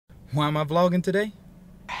Why am I vlogging today?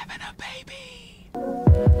 Having a baby.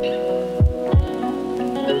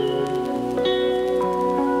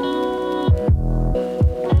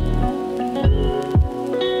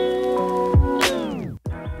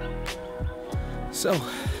 So,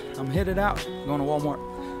 I'm headed out, going to Walmart.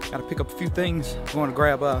 Gotta pick up a few things. Going to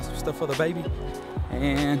grab some stuff for the baby.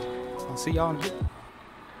 And I'll see y'all in a bit.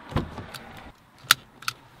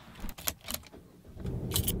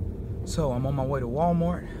 So, I'm on my way to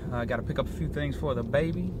Walmart. I gotta pick up a few things for the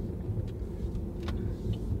baby.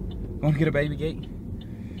 Going to get a baby gate.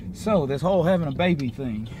 So, this whole having a baby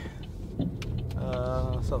thing.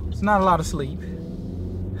 So, it's not a lot of sleep.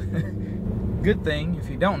 Good thing, if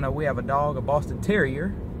you don't know, we have a dog, a Boston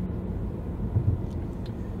Terrier.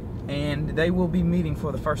 And they will be meeting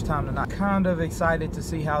for the first time tonight. Kind of excited to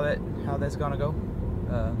see how that's gonna go.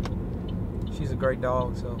 She's a great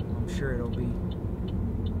dog, so I'm sure it'll be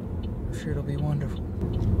wonderful.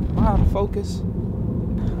 I'm out of focus.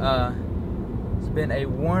 It's been a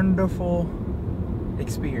wonderful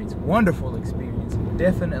experience.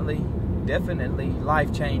 Definitely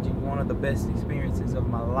life-changing. One of the best experiences of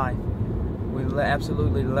my life. We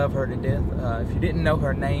absolutely love her to death. If you didn't know,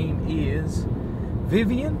 her name is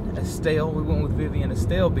Vivian Estelle. We went with Vivian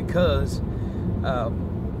Estelle because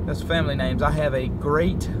that's family names. I have a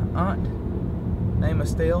great aunt named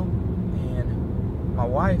Estelle, and my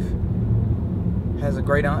wife has a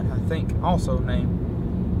great aunt, I think, also named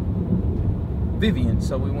Vivian.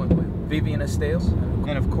 So we went with Vivian Estelle,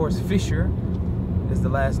 and of course Fisher is the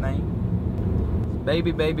last name.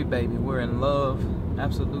 Baby, we're in love.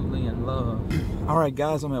 Absolutely in love. All right,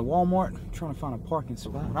 guys, I'm at Walmart trying to find a parking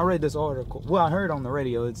spot. I read this article. Well, I heard on the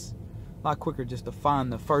radio it's a lot quicker just to find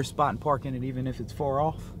the first spot and park in it, even if it's far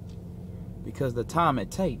off, because the time it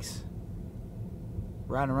takes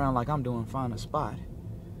riding around like I'm doing find a spot.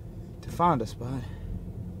 To find a spot,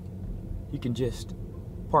 you can just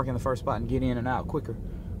park in the first spot and get in and out quicker.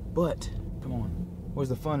 But come on, where's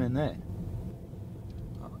the fun in that?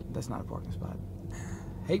 That's not a parking spot.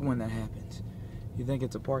 Hate when that happens. You think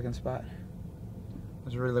it's a parking spot?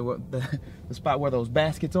 That's really what the spot where those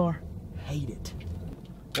baskets are? Hate it.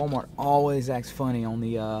 Walmart always acts funny on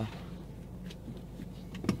the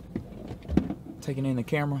taking in the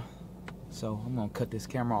camera. So I'm gonna cut this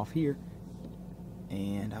camera off here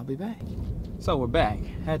and I'll be back. So we're back.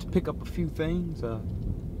 Had to pick up a few things. I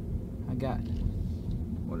got,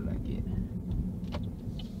 what did I get?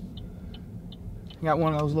 I got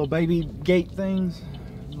one of those little baby gate things.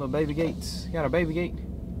 Little baby gates. Got a baby gate.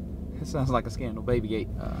 That sounds like a scandal. Baby gate.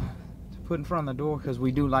 To put in front of the door, because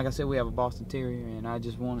we do, like I said, we have a Boston Terrier, and I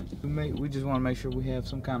just wanted to we just want to make sure we have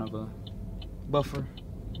some kind of a buffer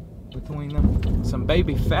between them. Some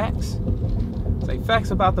baby facts. Say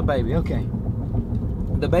facts about the baby. Okay.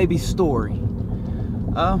 The baby's story.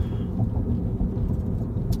 The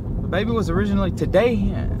baby was originally today,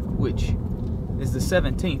 which is the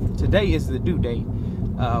 17th. Today is the due date.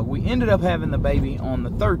 We ended up having the baby on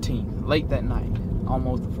the 13th, late that night,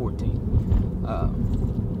 almost the 14th.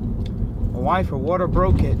 My wife, her water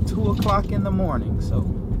broke at 2 o'clock in the morning, so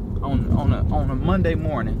on a Monday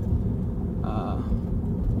morning,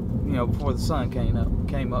 you know, before the sun came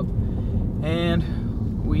up, and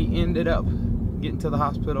we ended up getting to the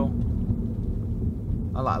hospital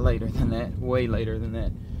a lot later than that, way later than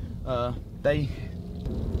that. They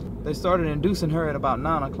started inducing her at about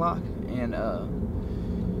 9 o'clock, and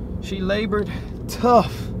she labored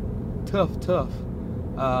tough.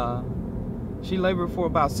 She labored for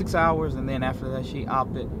about 6 hours, and then after that she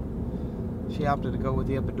opted to go with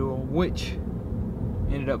the epidural, which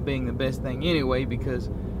ended up being the best thing anyway, because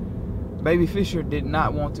baby Fisher did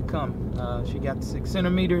not want to come. She got 6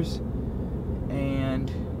 centimeters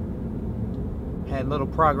and had little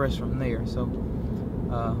progress from there. So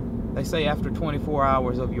they say after 24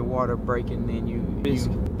 hours of your water breaking, then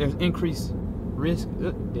there's increased risk,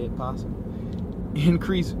 dead possum,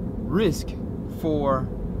 increased risk for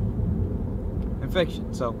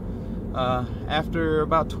infection. So after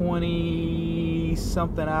about 20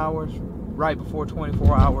 something hours, right before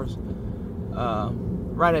 24 hours,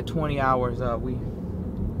 right at 20 hours,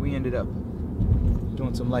 we ended up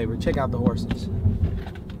doing some labor. Check out the horses.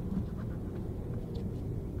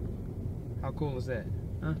 How cool is that,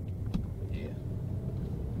 huh? Yeah.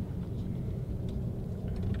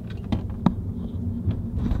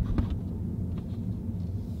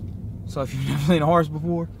 So if you've never seen a horse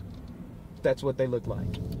before, that's what they look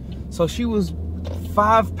like. So she was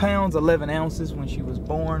 5 pounds 11 ounces when she was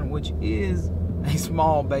born, which is a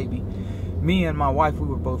small baby. Me and my wife, we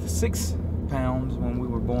were both 6 pounds when we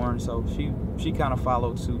were born. born, so she kind of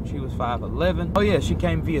followed suit. She was 5'11". Oh yeah, she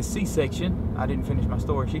came via C-section. I didn't finish my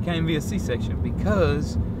story. She came via C-section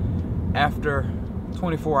because after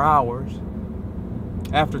 24 hours,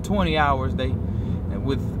 after 20 hours, they,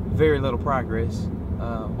 with very little progress,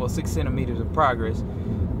 well, 6 centimeters of progress,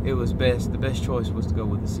 it was best. The best choice was to go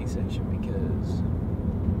with a C-section because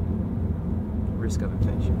risk of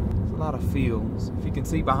infection. There's a lot of fields. If you can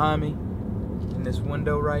see behind me in this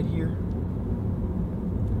window right here,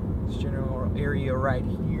 this general area right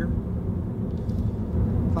here,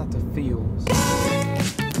 lots of fields.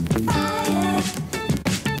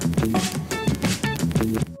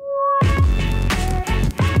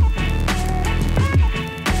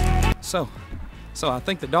 So I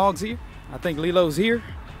think the dog's here. I think Lilo's here.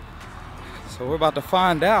 So we're about to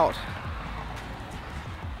find out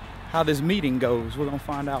how this meeting goes. We're gonna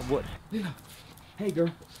find out what. Lilo, hey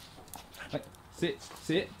girl. Wait, sit,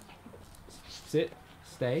 sit, sit,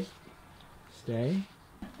 stay, stay.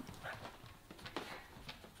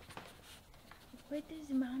 What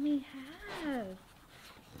does mommy have?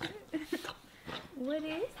 What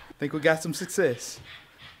is? Think we got some success.